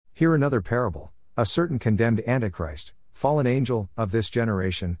Hear another parable. A certain condemned Antichrist, fallen angel, of this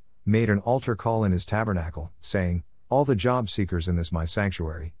generation, made an altar call in his tabernacle, saying, All the job seekers in this my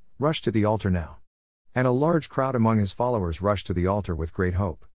sanctuary, rush to the altar now. And a large crowd among his followers rushed to the altar with great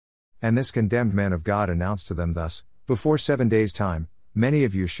hope. And this condemned man of God announced to them thus, Before 7 days' time, many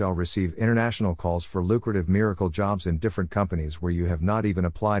of you shall receive international calls for lucrative miracle jobs in different companies where you have not even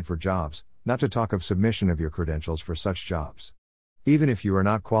applied for jobs, not to talk of submission of your credentials for such jobs. Even if you are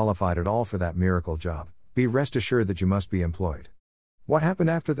not qualified at all for that miracle job, be rest assured that you must be employed. What happened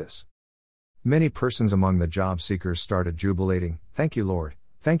after this? Many persons among the job seekers started jubilating, Thank you, Lord.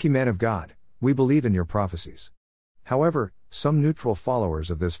 Thank you, man of God. We believe in your prophecies. However, some neutral followers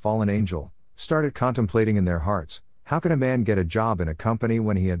of this fallen angel started contemplating in their hearts, how can a man get a job in a company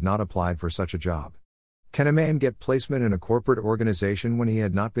when he had not applied for such a job? Can a man get placement in a corporate organization when he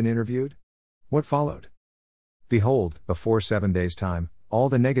had not been interviewed? What followed? Behold, before 7 days' time, all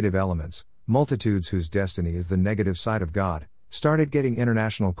the negative elements, multitudes whose destiny is the negative side of God, started getting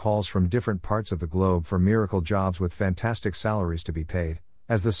international calls from different parts of the globe for miracle jobs with fantastic salaries to be paid,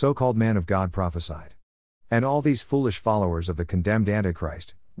 as the so-called man of God prophesied. And all these foolish followers of the condemned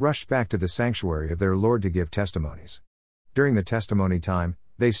Antichrist rushed back to the sanctuary of their Lord to give testimonies. During the testimony time,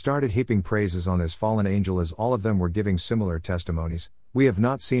 they started heaping praises on this fallen angel as all of them were giving similar testimonies, We have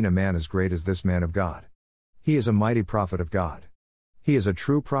not seen a man as great as this man of God. He is a mighty prophet of God. He is a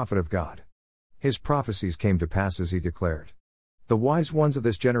true prophet of God. His prophecies came to pass as he declared. The wise ones of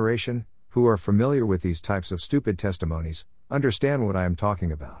this generation, who are familiar with these types of stupid testimonies, understand what I am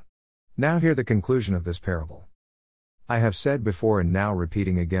talking about. Now hear the conclusion of this parable. I have said before and now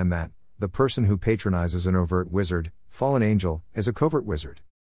repeating again that, the person who patronizes an overt wizard, fallen angel, is a covert wizard.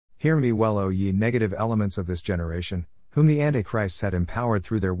 Hear me well, O ye negative elements of this generation, whom the Antichrists had empowered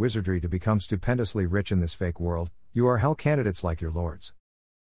through their wizardry to become stupendously rich in this fake world, you are hell candidates like your lords.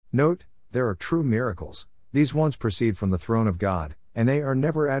 Note, there are true miracles, these ones proceed from the throne of God, and they are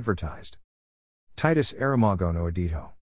never advertised. Titus Aramagon Oedito.